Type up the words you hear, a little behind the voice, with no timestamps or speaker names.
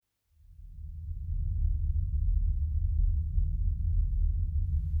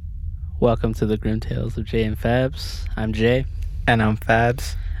Welcome to the Grim Tales of Jay and Fabs. I'm Jay. And I'm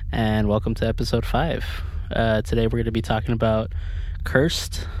Fabs. And welcome to episode 5. Today we're going to be talking about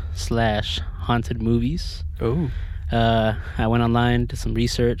cursed/haunted movies. Ooh. I went online, did some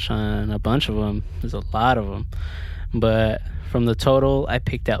research on a bunch of them. There's a lot of them. But from the total, I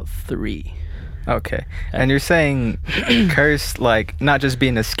picked out 3. Okay. And you're saying cursed, like, not just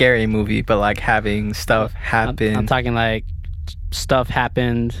being a scary movie, but like having stuff happen. I'm talking like stuff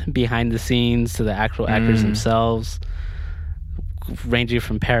happened behind the scenes to the actual actors themselves, ranging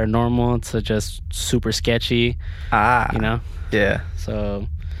from paranormal to just super sketchy. You know? Yeah. So,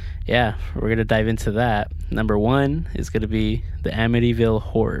 yeah, we're going to dive into that. Number 1 is going to be the Amityville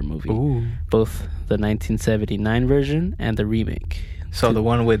Horror movie. Ooh. Both the 1979 version and the remake. So the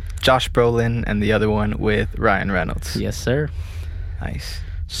one with Josh Brolin and the other one with Ryan Reynolds. Yes, sir. Nice.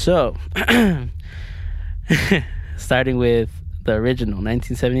 So, starting with the original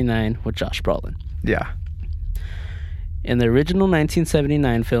 1979 with Josh Brolin. Yeah. In the original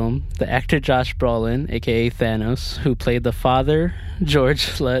 1979 film, the actor Josh Brolin, aka Thanos, who played the father,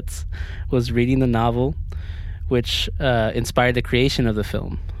 George Lutz, was reading the novel, which inspired the creation of the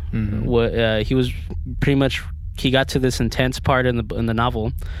film. He was pretty much, he got to this intense part in the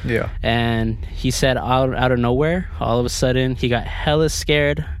novel. Yeah. And he said out of nowhere, all of a sudden, he got hella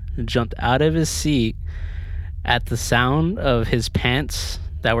scared, jumped out of his seat at the sound of his pants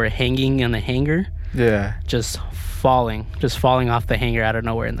that were hanging on the hanger. Yeah. Just falling off the hanger out of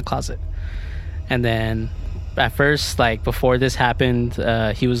nowhere in the closet. And then at first, like before this happened,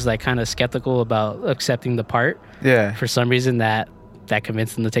 he was like kind of skeptical about accepting the part. Yeah. For some reason that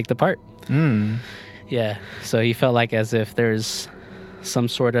convinced him to take the part. Yeah. So he felt like as if there's some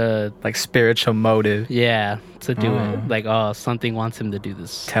sort of like spiritual motive. Yeah, to do it. Like, oh, something wants him to do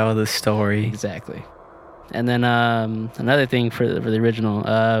this. Tell the story. Exactly. And then another thing for the original,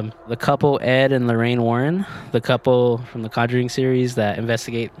 the couple Ed and Lorraine Warren, the couple from the Conjuring series that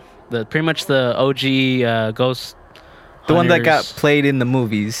investigate pretty much the OG ghost. The one that got hunters. played in the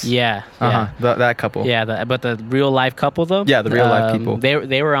movies. Yeah. That couple. Yeah, but the real life couple though. Yeah, the real life people.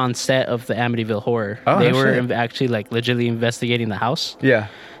 They were on set of the Amityville Horror. Oh, they were shit. actually like legitimately investigating the house. Yeah.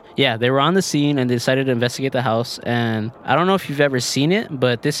 Yeah, they were on the scene and they decided to investigate the house. And I don't know if you've ever seen it,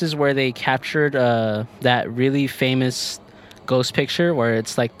 but this is where they captured that really famous ghost picture where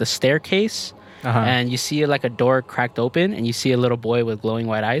it's like the staircase. And you see like a door cracked open and you see a little boy with glowing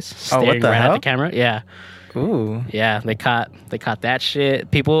white eyes staring right at the camera. Yeah. Ooh. Yeah, they caught that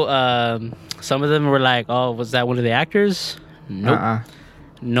shit. People, some of them were like, "Oh, was that one of the actors?" Nope.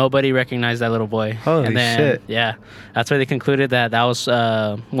 Nobody recognized that little boy. Holy and then, shit. Yeah, that's where they concluded that was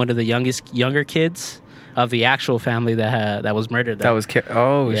one of the younger kids of the actual family that was murdered.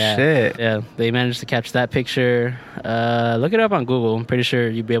 Shit. Yeah, they managed to catch that picture. Look it up on Google. I'm pretty sure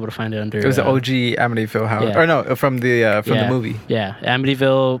you'd be able to find it under. It was the OG Amityville house. Yeah. Or no, from the movie. Yeah,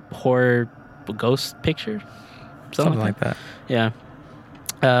 Amityville Horror Ghost Picture. Something like that. Yeah.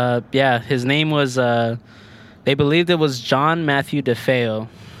 His name was... they believed it was John Matthew DeFeo.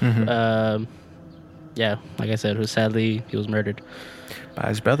 Like I said, who sadly, he was murdered. By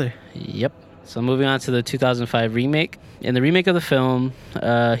his brother. Yep. So moving on to the 2005 remake. In the remake of the film,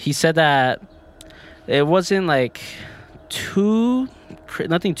 he said that it wasn't like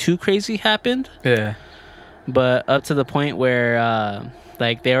nothing too crazy happened. Yeah. But up to the point where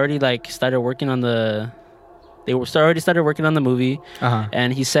they already started working on the... They already started working on the movie,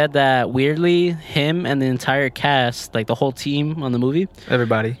 and he said that weirdly, him and the entire cast, like the whole team on the movie,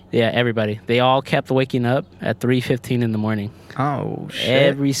 everybody, they all kept waking up at 3:15 in the morning. Oh shit!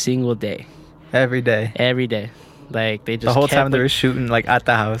 Every single day. Every day. Like they just the whole time they were shooting like at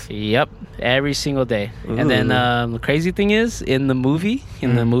the house. Yep, every single day. Ooh. And then the crazy thing is, in the movie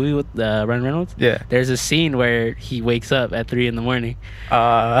with Ryan Reynolds, there's a scene where he wakes up at 3 in the morning.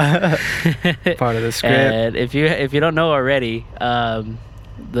 Part of the script. And if you don't know already,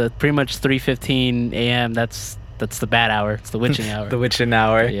 the pretty much 3:15 a.m. That's the bad hour. It's the witching hour. The witching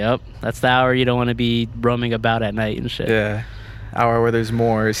hour. Yep, that's the hour you don't want to be roaming about at night and shit. Yeah. Hour where there's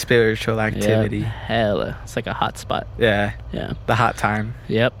more spiritual activity. Yep. Hella. It's like a hot spot. Yeah. Yeah. The hot time.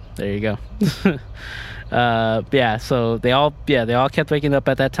 Yep. There you go. So they all kept waking up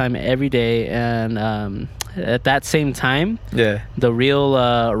at that time every day, and at that same time, the real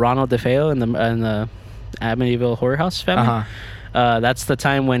Ronald DeFeo and the Amityville Horror House family. That's the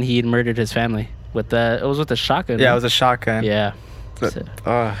time when he had murdered his family it was with a shotgun. Yeah, it was a shotgun. Yeah.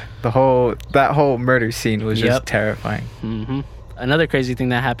 That whole murder scene was just terrifying. Another crazy thing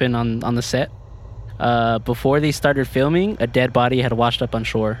that happened on the set, before they started filming, a dead body had washed up on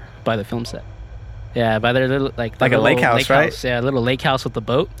shore by the film set. Yeah, by their little the Like a little lake house, right? Yeah, a little lake house with the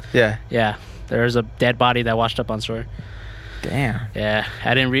boat. Yeah. Yeah, there's a dead body that washed up on shore. Damn. Yeah,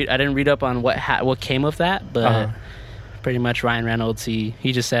 I didn't read up on what came of that, but pretty much Ryan Reynolds he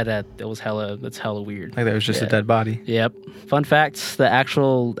just said that that's hella weird. Like there was just a dead body. Yep. Fun fact: the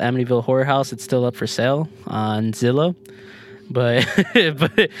actual Amityville Horror House, it's still up for sale on Zillow. But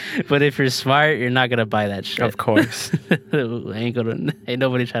but if you're smart, you're not gonna buy that shit. Of course. ain't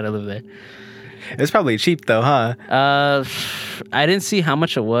nobody trying to live there. It's probably cheap though, huh? I didn't see how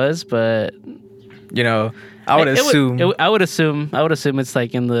much it was, but You know, I would assume I would assume it's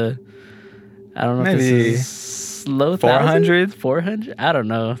like in the, I don't know, maybe if this is low 400? 400. I don't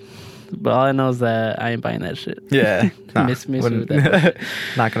know, but all I know is that I ain't buying that shit. Yeah. Nah, Miss me with that.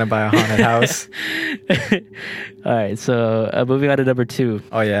 Not gonna buy a haunted house. All right, so moving on to number 2.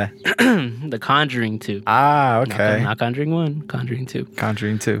 Oh yeah. The Conjuring 2. Ah, okay. Not Conjuring 1, Conjuring 2.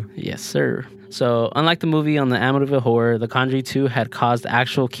 Conjuring 2. Yes, sir. So, unlike the movie on the Amityville Horror, The Conjuring 2 had caused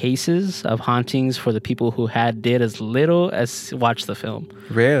actual cases of hauntings for the people who did as little as watch the film.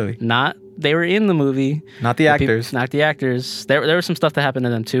 Really? They were in the movie. Not the actors. Not the actors. There was some stuff that happened to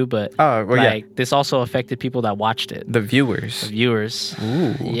them too, but this also affected people that watched it. The viewers.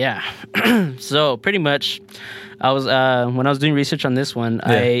 Ooh. Yeah. So pretty much, I was when I was doing research on this one,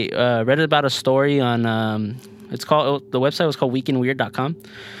 I read about a story on the website was called weekendweird.com.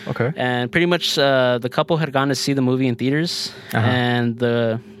 Okay. And pretty much the couple had gone to see the movie in theaters, and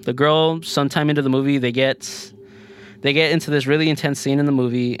the girl, sometime into the movie, they get into this really intense scene in the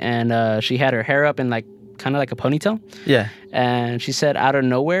movie, and she had her hair up in kind of like a ponytail. Yeah. And she said out of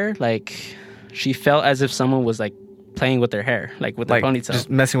nowhere, she felt as if someone was playing with their hair, with their ponytail. Just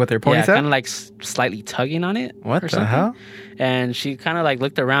messing with their ponytail? Yeah, kind of slightly tugging on it. What or the something. hell? And she kind of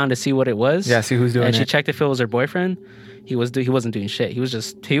looked around to see what it was. Yeah, see who's doing it. And she checked if it was her boyfriend. He wasn't doing shit. He was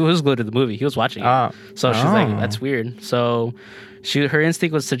glued to the movie. He was watching it. So she's like, that's weird. So her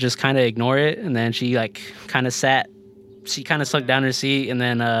instinct was to just kind of ignore it, and then she kind of sat. She kind of sunk down her seat, and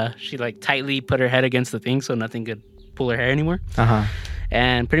then she tightly put her head against the thing so nothing could pull her hair anymore.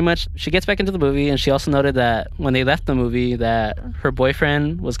 And pretty much she gets back into the movie, and she also noted that when they left the movie that her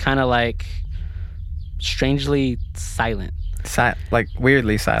boyfriend was kind of strangely silent.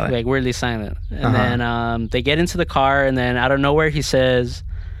 Weirdly silent. Weirdly silent. And then they get into the car, and then out of nowhere he says,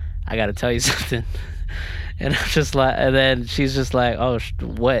 "I gotta tell you something." And I'm just and then she's just like, "Oh,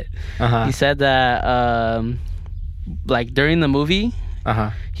 what?" He said that during the movie,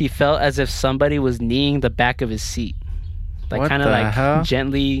 he felt as if somebody was kneeing the back of his seat, kind of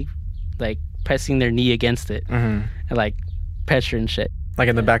gently, pressing their knee against it, and pressure and shit. Like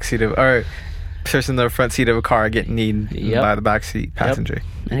in the back seat or person in the front seat of a car getting kneed by the back seat passenger. Yep.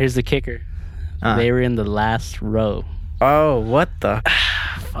 And here's the kicker: they were in the last row. Oh, what the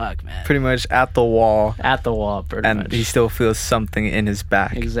fuck, man! Pretty much at the wall. At the wall, pretty much. And he still feels something in his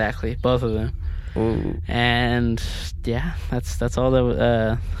back. Exactly, both of them. Ooh. And yeah, that's all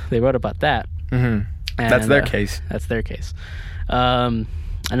that they wrote about that. And, that's their case. That's their case.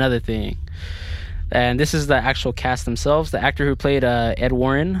 Another thing, and this is the actual cast themselves. The actor who played Ed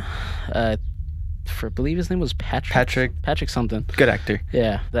Warren, I believe his name was Patrick something. Good actor.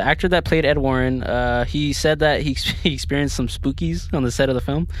 Yeah, the actor that played Ed Warren, he said that he experienced some spookies on the set of the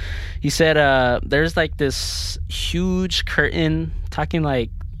film. He said there's this huge curtain, talking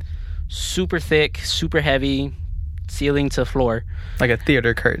super thick, super heavy, ceiling to floor. Like a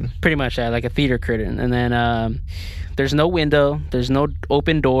theater curtain. Pretty much, yeah, like a theater curtain. And then there's no window, there's no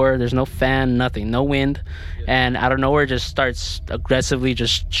open door, there's no fan, nothing, no wind. And out of nowhere just starts aggressively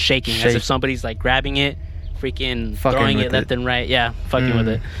just shaking as if somebody's grabbing it, freaking throwing it left and right. Yeah, fucking with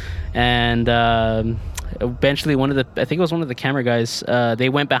it. And eventually I think it was one of the camera guys, they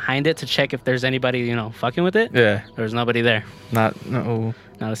went behind it to check if there's anybody, fucking with it. Yeah. There was nobody there. Not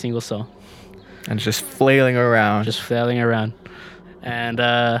a single soul. And just flailing around. And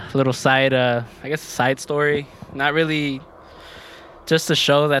little side story. Not really, just to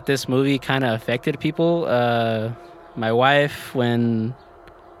show that this movie kind of affected people. My wife, when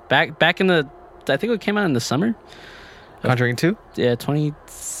back in the, I think it came out in the summer. Conjuring 2? Yeah,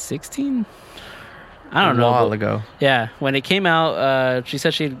 2016. I don't know. A while ago. Yeah, when it came out, she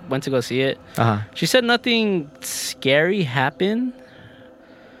said she went to go see it. She said nothing scary happened,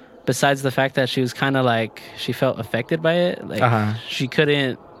 besides the fact that she was kind of she felt affected by it. She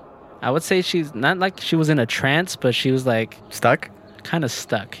couldn't, I would say she's not she was in a trance, but she was stuck? Kind of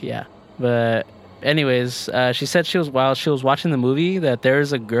stuck, yeah. But anyways, she said while she was watching the movie that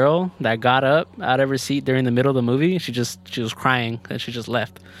there's a girl that got up out of her seat during the middle of the movie. She was crying and she just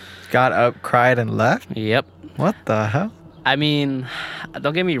left. Got up, cried, and left? Yep. What the hell? I mean,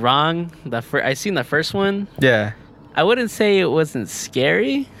 don't get me wrong. I seen the first one. Yeah. I wouldn't say it wasn't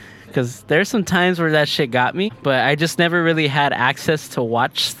scary, because there's some times where that shit got me, but I just never really had access to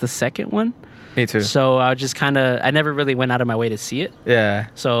watch the second one. Me too. So I just I never really went out of my way to see it. Yeah.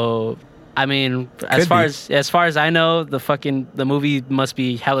 So I mean, as far as I know, the movie must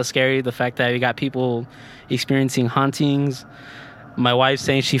be hella scary. The fact that you got people experiencing hauntings. My wife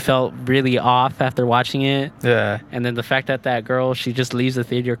saying she felt really off after watching it. Yeah. And then the fact that girl, she just leaves the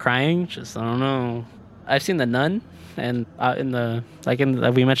theater crying. Just, I don't know. I've seen The Nun, and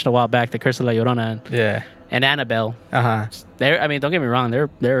we mentioned a while back, The Curse of La Llorona. Yeah. And Annabelle. Uh-huh. I mean, don't get me wrong,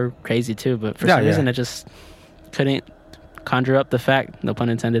 they're crazy too, but for some reason I just couldn't conjure up the fact, no pun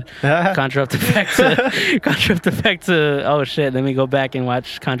intended, conjure up the fact to, oh shit, let me go back and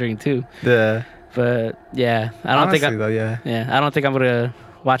watch Conjuring 2. Yeah. But yeah, I don't think I don't think I'm gonna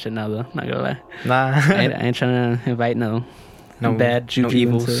watch it now though. Not gonna lie. Nah. I ain't trying to invite no bad juju no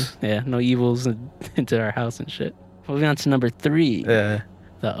evils. No evils into our house and shit. Moving on to number 3. Yeah.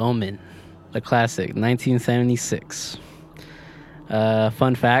 The Omen, the classic, 1976.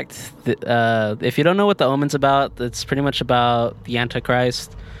 Fun fact: if you don't know what The Omen's about, it's pretty much about the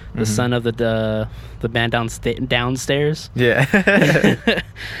Antichrist, the son of the man downstairs. Yeah.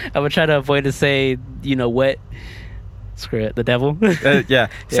 I would try to avoid to say, you know what? Screw it, the devil. Yeah,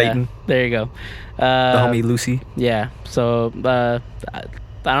 Satan. Yeah, there you go. The homie Lucy. Yeah. So I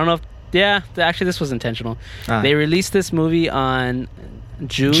don't know if. Yeah, actually, this was intentional. They released this movie on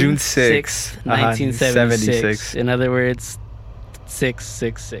June 6th, 1976. In other words,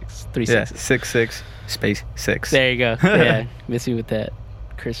 666, 3 Yeah, 6. 66 space 6. There you go. Yeah, miss you with that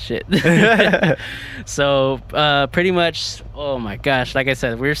Chris shit. So pretty much, oh my gosh, like I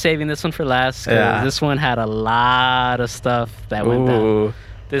said, we're saving this one for last. This one had a lot of stuff that went down.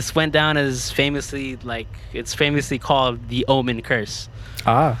 This went down as famously called the Omen Curse.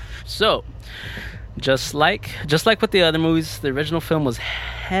 So just like with the other movies, the original film was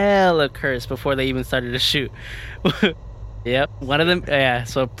hella cursed before they even started to shoot. Yep, one of them. Yeah.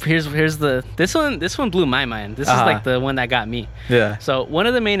 So here's this one blew my mind. This is like the one that got me. Yeah. So one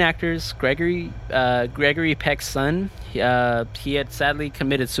of the main actors, Gregory Peck's son, he had sadly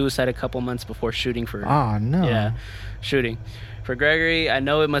committed suicide a couple months before shooting for. Oh no. Yeah, shooting. For Gregory, I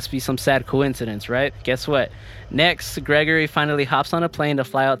know it must be some sad coincidence, right? Guess what? Next, Gregory finally hops on a plane to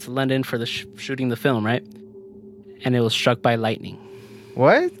fly out to London for the shooting the film, right? And it was struck by lightning.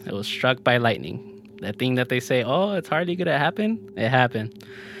 What? It was struck by lightning. That thing that they say, oh, it's hardly gonna happen. It happened.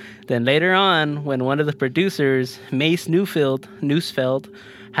 Then later on, when one of the producers, Mace Newsfeld,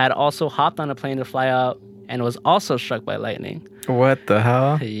 had also hopped on a plane to fly out and was also struck by lightning. What the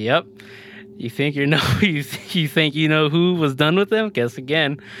hell? Yep. You think you know who was done with them? Guess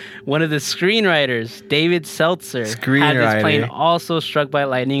again. One of the screenwriters, David Seltzer, had his plane also struck by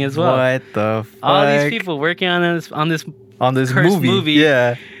lightning as well. What the fuck? All these people working on this movie.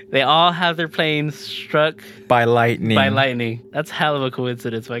 Yeah. They all have their planes struck by lightning. That's hell of a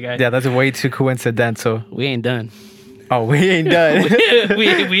coincidence, my guy. Yeah, that's way too coincidental. We ain't done. Oh, we ain't done.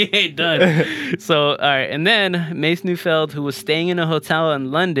 we ain't done. So, all right. And then Mace Newfeld, who was staying in a hotel in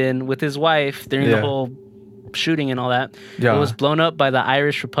London with his wife during the whole shooting and all that, it was blown up by the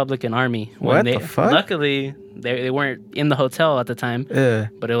Irish Republican Army. What the fuck? Luckily, they weren't in the hotel at the time,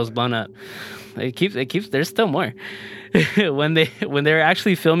 but it was blown up. It keeps. There's still more. when they were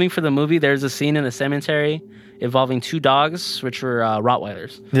actually filming for the movie, there's a scene in a cemetery involving 2 dogs, which were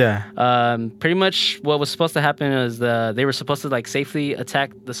Rottweilers. Yeah. Pretty much what was supposed to happen is they were supposed to like safely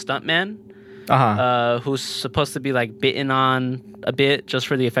attack the stuntman, who's supposed to be like bitten on a bit just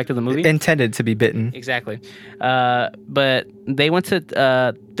for the effect of the movie. Intended to be bitten. Exactly. But they went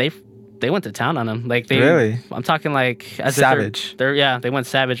to they went to town on him. Like really? I'm talking like as savage. They went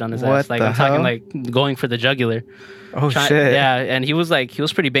savage on his what ass. Like the I'm talking like going for the jugular. Oh shit. Yeah, and he was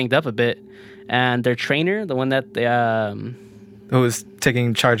pretty banged up a bit. And their trainer, the one that who was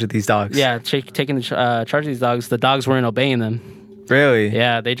taking charge of these dogs. Yeah, taking charge of these dogs. The dogs weren't obeying them. Really?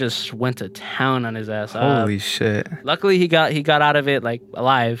 Yeah, they just went to town on his ass. Holy shit! Luckily, he got out of it like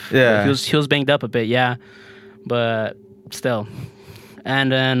alive. Yeah, like, he was banged up a bit. Yeah, but still.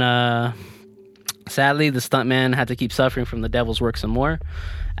 And then, sadly, the stuntman had to keep suffering from the devil's work some more.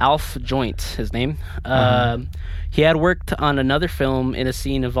 Alf Joint, his name. He had worked on another film in a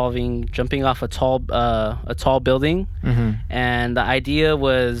scene involving jumping off a tall building, and the idea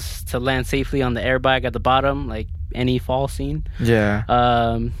was to land safely on the airbag at the bottom, like any fall scene. Yeah.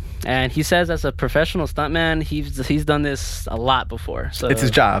 And he says, as a professional stuntman, he's done this a lot before. So it's his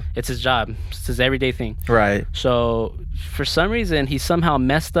job. It's his everyday thing. Right. So for some reason, he somehow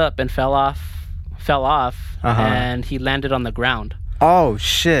messed up and fell off fell off and he landed on the ground. Oh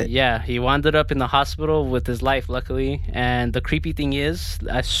shit. Yeah, he wound up in the hospital with his life, luckily. And the creepy thing is,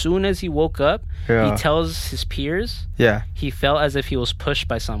 as soon as he woke up, he tells his peers he felt as if he was pushed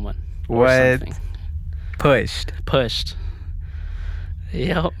by someone. Or something. Pushed.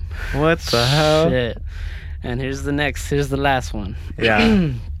 Yep. What the hell? Shit. And here's the last one. Yeah.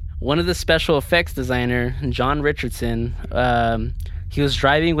 One of the special effects designer, John Richardson, he was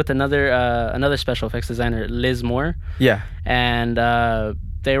driving with another special effects designer, Liz Moore. Yeah. And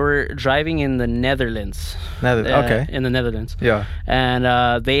they were driving in the Netherlands. Okay. In the Netherlands. Yeah.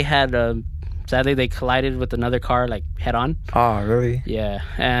 And they had, sadly, they collided with another car, like, head on. Oh, really? Yeah.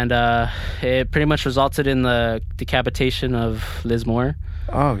 And it pretty much resulted in the decapitation of Liz Moore.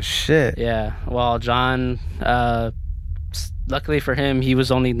 Oh, shit. Yeah. While John, luckily for him, he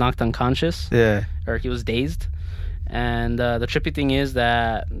was only knocked unconscious. Yeah. Or he was dazed. And the trippy thing is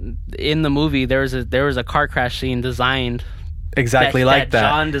that in the movie, there was a car crash scene designed exactly like that.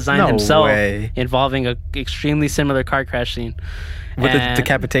 John designed himself, involving a extremely similar car crash scene. With the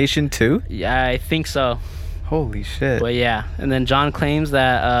decapitation too? Yeah, I think so. Holy shit. But yeah, and then John claims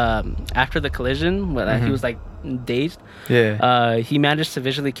that after the collision, when he was like dazed, he managed to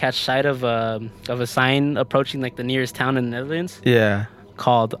visually catch sight of a sign approaching like the nearest town in the Netherlands. Yeah.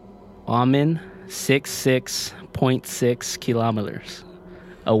 Called Almen 66.6 kilometers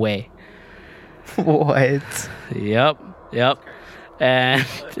away. What? Yep. And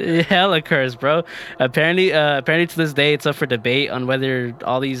hell occurs, bro. Apparently to this day, it's up for debate on whether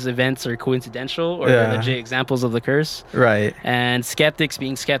all these events are coincidental or legit examples of the curse. Right. And skeptics,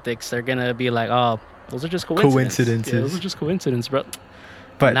 being skeptics, they're gonna be like, "Oh, those are just coincidences. Yeah, those are just coincidences, bro."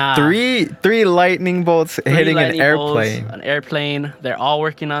 But nah. three lightning bolts hitting an airplane. An airplane. They're all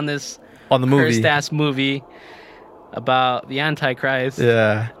working on this the movie. Cursed ass movie about the Antichrist.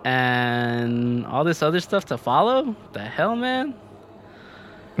 Yeah. And all this other stuff to follow. The hell, man.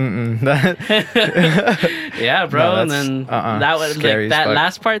 Yeah, bro. No, and then that was like that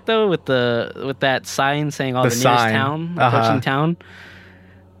last part though, with that sign saying the nearest town, approaching town.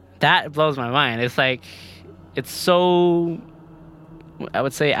 That blows my mind. It's like, it's so, I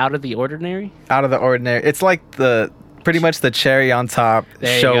would say, out of the ordinary. Out of the ordinary. It's like pretty much the cherry on top,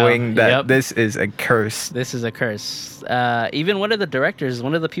 showing that this is a curse. This is a curse. Even one of the directors,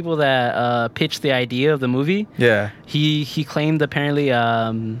 one of the people that pitched the idea of the movie, he claimed apparently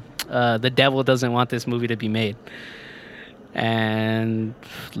the devil doesn't want this movie to be made. And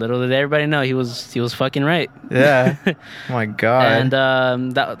little did everybody know, he was fucking right. Yeah. Oh my god.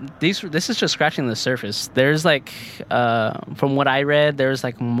 And this is just scratching the surface. There's like, from what I read, there's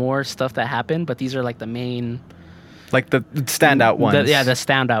like more stuff that happened, but these are like the main, like the standout ones. The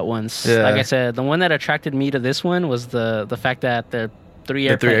standout ones. Yeah. Like I said, the one that attracted me to this one was the fact that the three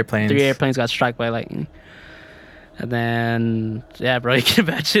airplanes got struck by lightning. And then, yeah, bro, you can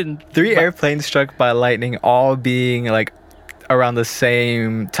imagine 3 airplanes struck by lightning, all being like around the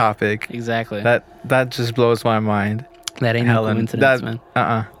same topic. Exactly. That just blows my mind. That ain't no coincidence, man.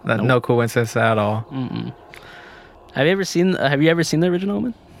 Nope. No coincidence at all. Mm-mm. Have you ever seen the original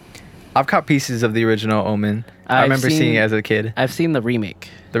Omen? I've caught pieces of the original Omen. I remember seeing it as a kid. I've seen the remake.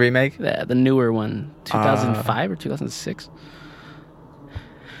 The remake? Yeah, the newer one, 2005 or 2006.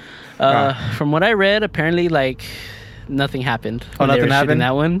 From what I read, apparently, like, nothing happened. Nothing happened in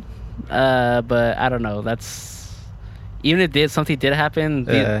that one. But I don't know. That's, even if something did happen.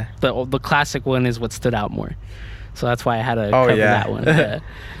 The classic one is what stood out more. So that's why I had to cover that one. Yeah.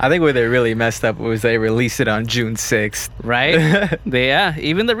 I think where they really messed up was they released it on June 6th. Right?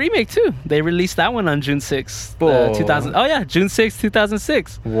 Even the remake too. They released that one on June 6th, 2000. Oh yeah, June 6th,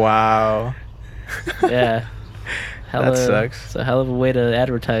 2006. Wow. Yeah. That sucks. It's a hell of a way to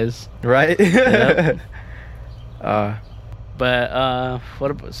advertise. Right? Yep. But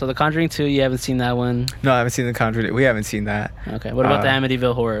so The Conjuring 2, you haven't seen that one? No, I haven't seen The Conjuring. We haven't seen that. Okay. What about the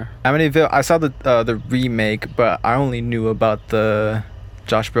Amityville Horror? Amityville, I saw the remake, but I only knew about the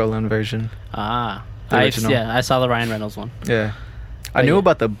Josh Brolin version. I saw the Ryan Reynolds one. Yeah. I knew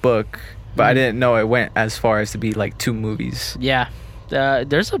about the book, but I didn't know it went as far as to be like 2 movies. Yeah.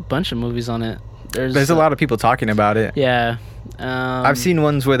 There's a bunch of movies on it. There's a lot of people talking about it. Yeah. I've seen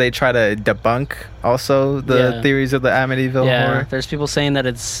ones where they try to debunk also the theories of the Amityville horror. There's people saying that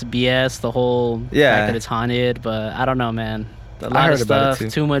it's BS, the whole fact that it's haunted, but I don't know, man. A lot of stuff,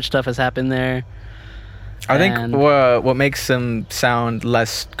 too much stuff has happened there. I think what makes them sound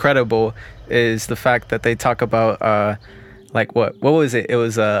less credible is the fact that they talk about like what was it? It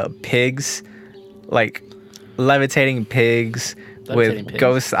was pigs, like levitating pigs with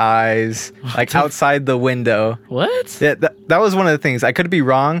ghost eyes, like outside the window. What? Yeah, that was one of the things. I could be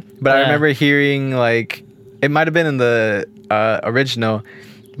wrong, but I remember hearing like it might have been in the original,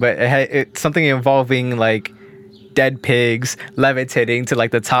 but it's something involving like dead pigs levitating to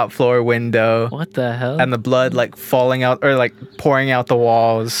like the top floor window. What the hell? And the blood like falling out or like pouring out the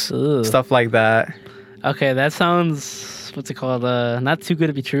walls. Ugh. Stuff like that. Okay, that sounds, what's it called? Not too good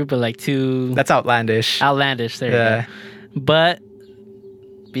to be true, but like too... That's outlandish. Outlandish, there you go. But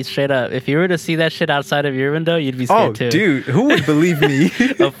be straight up, if you were to see that shit outside of your window, you'd be scared too. Dude, who would believe me?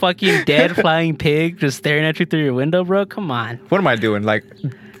 A fucking dead flying pig just staring at you through your window, bro? Come on. What am I doing? Like...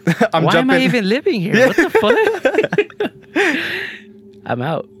 Why am I even living here? Yeah. What the fuck? I'm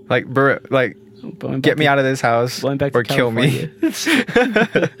out. Like, bro, like, get me out of this house or kill me.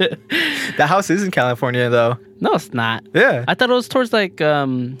 The house is in California, though. No, it's not. Yeah. I thought it was towards, like,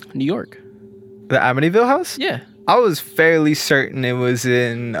 New York. The Amityville house? Yeah. I was fairly certain it was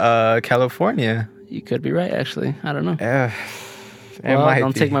in California. You could be right, actually. I don't know. Yeah. Well,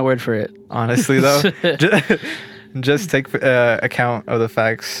 don't take my word for it. Honestly, though. Just take account of the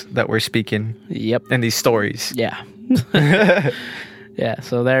facts that we're speaking. Yep. In these stories. Yeah. Yeah.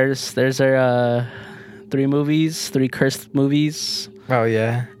 So there's our 3 cursed movies. Oh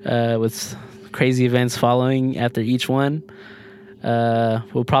yeah. With crazy events following after each one.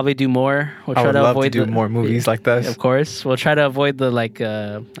 We'll probably do more. We'll try to avoid do more movies like this. Of course. We'll try to avoid the I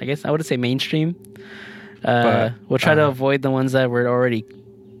guess I would say mainstream. We'll try to avoid the ones that are already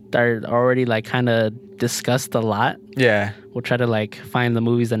like kind of discussed a lot. Yeah. We'll try to like find the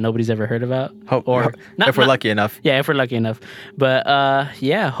movies that nobody's ever heard about. If we're lucky enough. Yeah, if we're lucky enough. But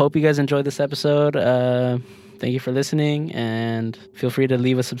yeah, hope you guys enjoyed this episode. Thank you for listening, and feel free to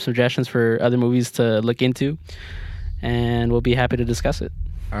leave us some suggestions for other movies to look into, and we'll be happy to discuss it.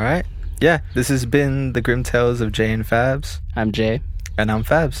 All right. Yeah, this has been the Grim Tales of Jay and Fabs. I'm Jay. And I'm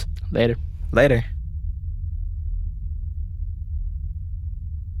Fabs. Later.